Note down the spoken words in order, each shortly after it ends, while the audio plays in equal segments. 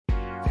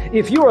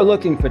If you are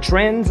looking for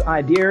trends,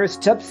 ideas,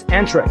 tips,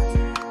 and tricks,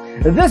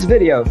 this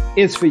video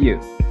is for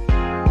you.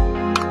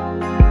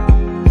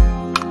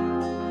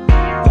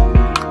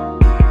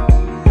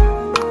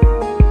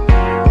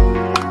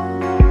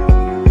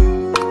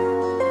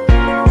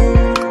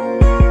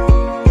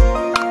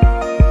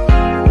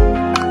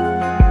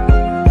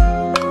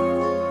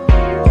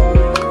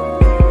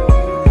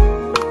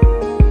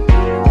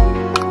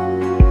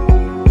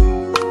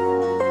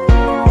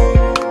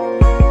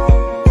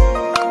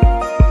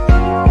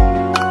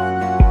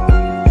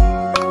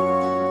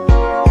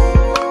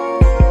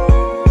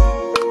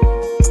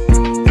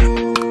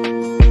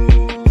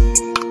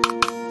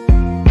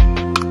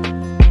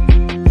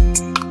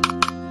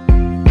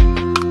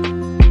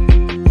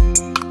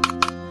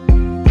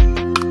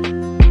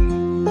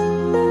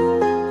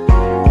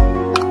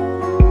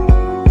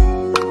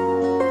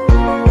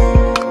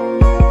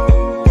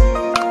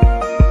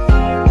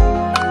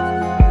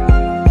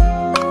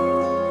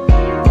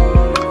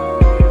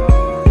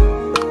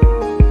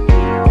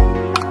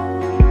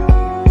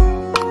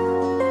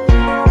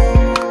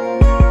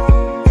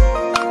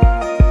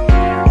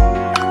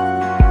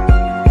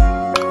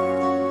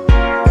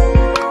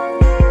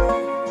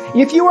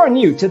 If you are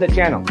new to the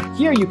channel,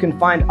 here you can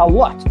find a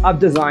lot of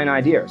design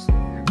ideas.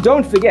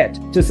 Don't forget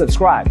to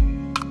subscribe.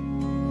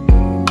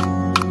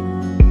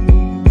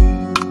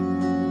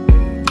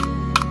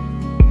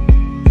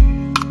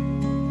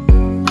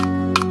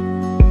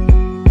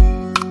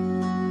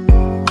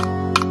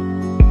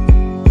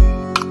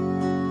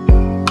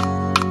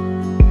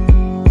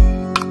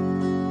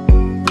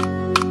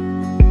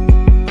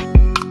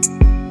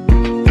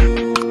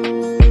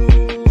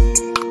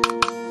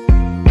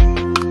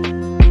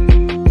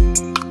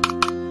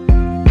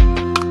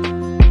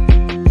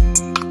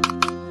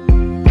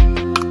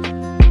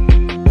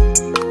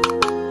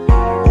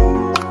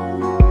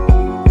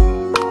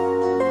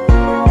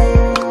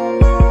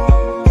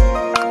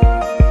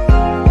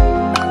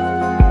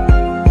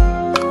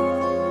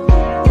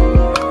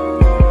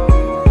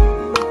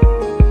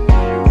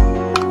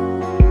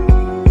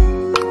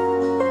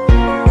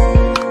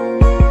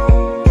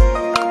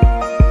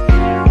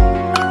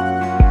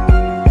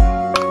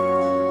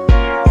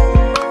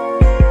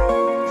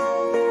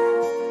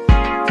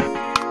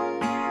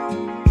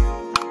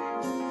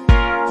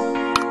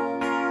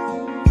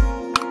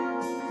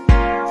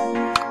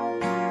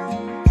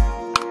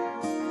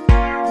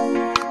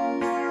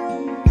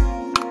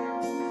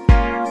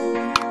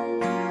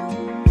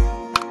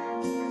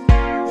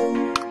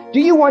 Do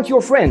you want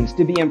your friends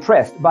to be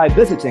impressed by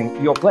visiting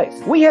your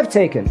place? We have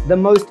taken the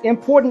most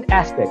important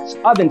aspects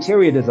of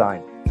interior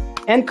design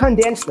and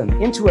condensed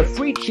them into a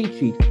free cheat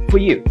sheet for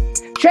you.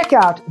 Check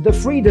out the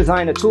free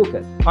designer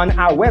toolkit on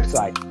our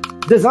website,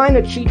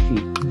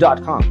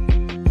 designercheatsheet.com.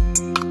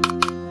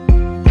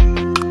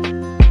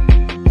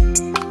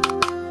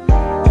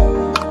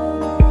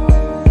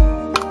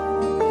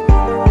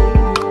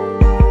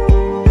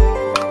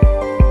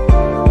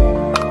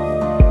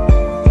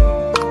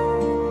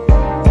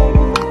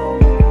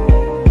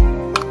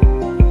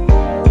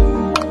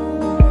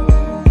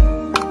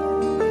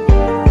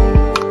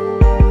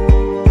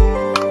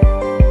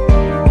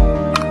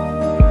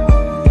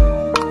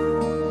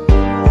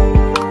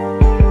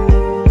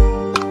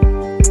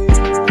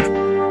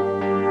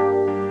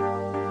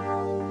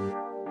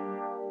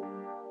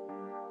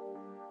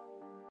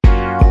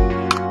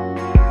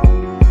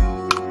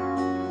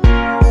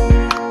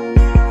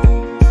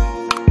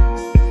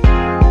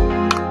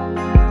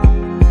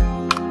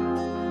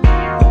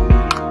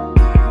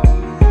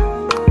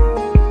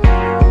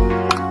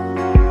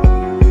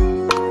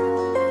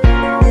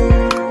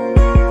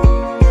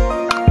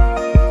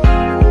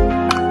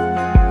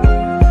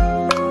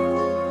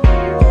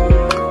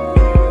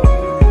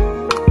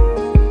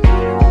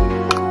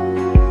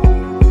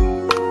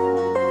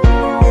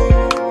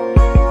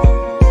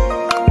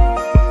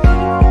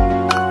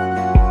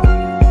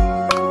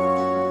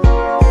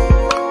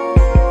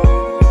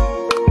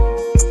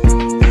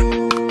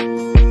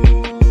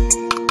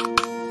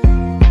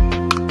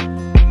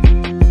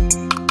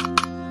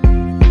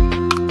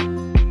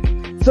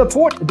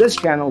 Support this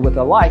channel with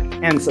a like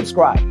and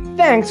subscribe.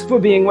 Thanks for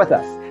being with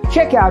us.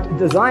 Check out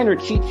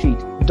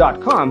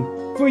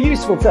designercheatsheet.com for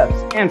useful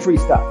tips and free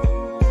stuff.